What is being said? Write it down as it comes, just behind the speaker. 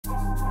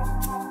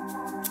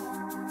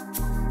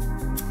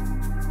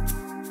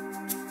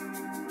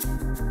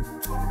The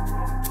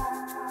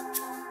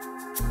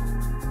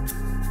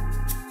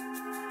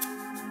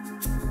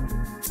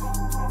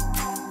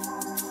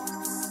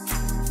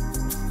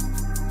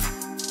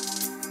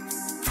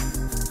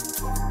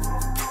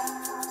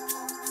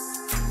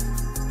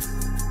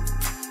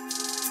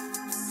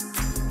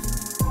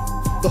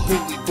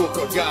holy book,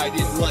 our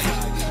guiding light,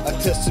 a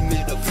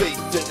testament of faith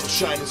that is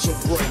shining so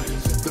bright.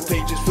 The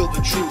pages fill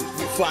the truth,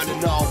 we find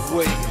in our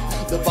way.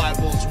 The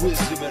Bible's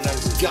wisdom and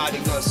is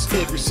guiding us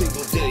every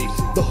single day.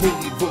 The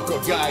holy book,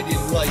 our guiding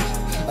light,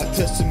 a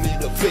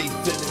testament of faith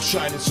that is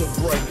shining so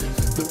bright.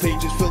 The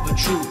pages fill the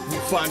truth, we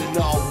find in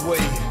our way.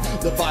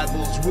 The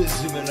Bible's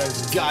wisdom and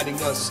is guiding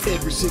us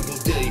every single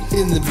day.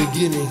 In the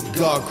beginning,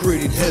 God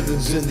created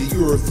heavens and the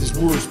earth. His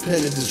words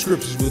penned in the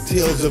scriptures with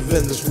tales of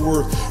endless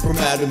worth. From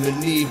Adam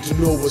and Eve to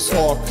Noah's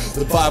Ark,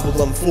 the Bible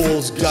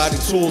unfolds, guiding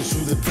souls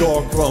through the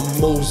dark. From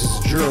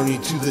Moses' journey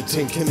to the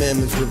 10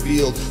 Commandments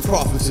revealed,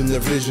 prophets in their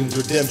visions,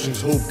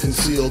 redemption's hope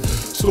concealed.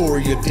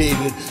 Story of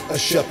David, a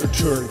shepherd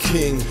turned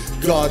king,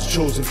 God's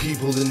chosen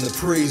people in the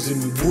praise, and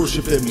we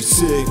worship and we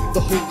sing. The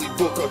holy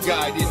book, our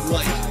guiding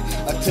light,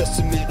 a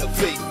testament of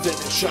faith that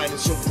is shining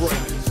so bright.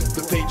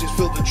 The pages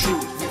fill the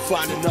truth, we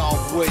find in our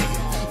way.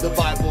 The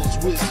Bible's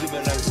wisdom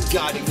and is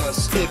guiding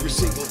us every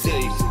single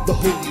day. The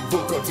holy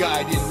book, our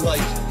guiding light,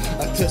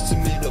 a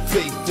testament of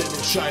faith that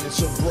is shining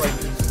so bright.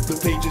 The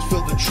pages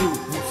fill the truth,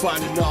 we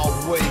find in our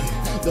way.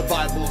 The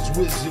Bible's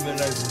wisdom and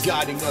is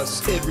guiding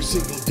us every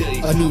single day.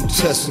 A New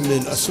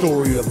Testament, a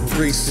story of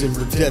grace and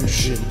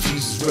redemption,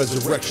 Jesus'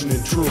 resurrection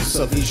and truth,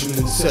 salvation,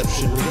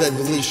 inception,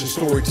 revelation,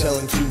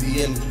 storytelling to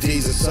the end of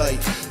days of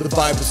sight. The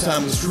Bible's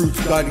timeless truth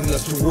guiding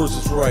us towards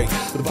what's right.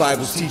 The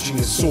Bible's teaching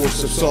is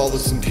source of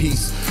solace and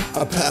peace,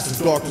 a path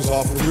of darkness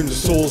offering the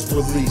soul's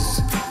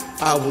release.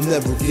 I will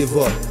never give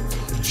up,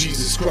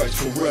 Jesus Christ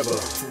forever.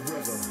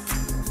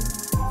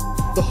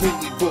 The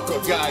holy book,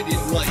 our guiding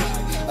light,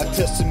 a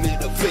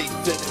testament of faith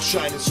that is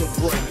shining so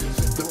bright.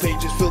 The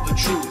pages fill the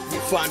truth, we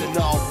find in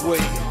our way.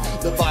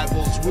 The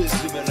Bible's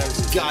wisdom and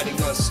is guiding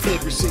us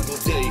every single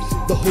day.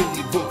 The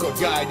holy book, our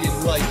guiding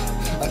light,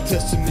 a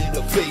testament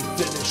of faith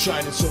that is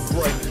shining so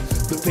bright.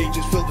 The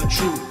pages fill the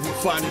truth, we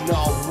find in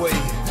our way.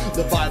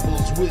 The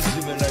Bible's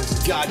wisdom and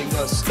is guiding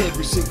us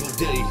every single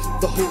day.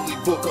 The holy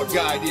book, our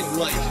guiding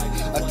light,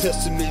 a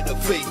testament of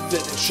faith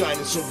that is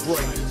shining so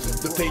bright.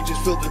 The pages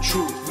fill the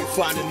truth, we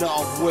find in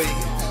our way.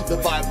 The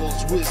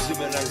Bible's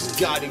wisdom and is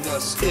guiding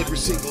us every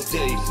single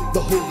day.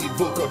 The holy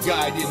book, our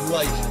guiding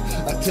light,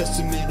 a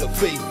testament of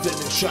faith that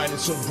is shining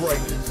so bright.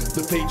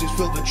 The pages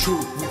fill the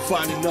truth, we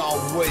find in our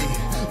way.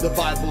 The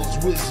Bible's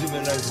wisdom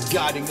and is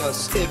guiding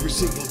us every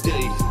single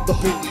day. The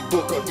holy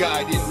book, our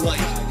guiding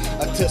light,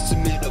 a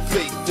testament of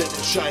faith that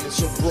is shining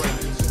so bright.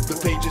 The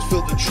pages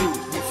fill the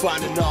truth, we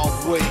find in our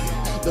way.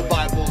 The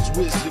Bible's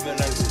wisdom and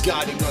is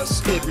guiding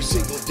us every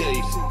single day.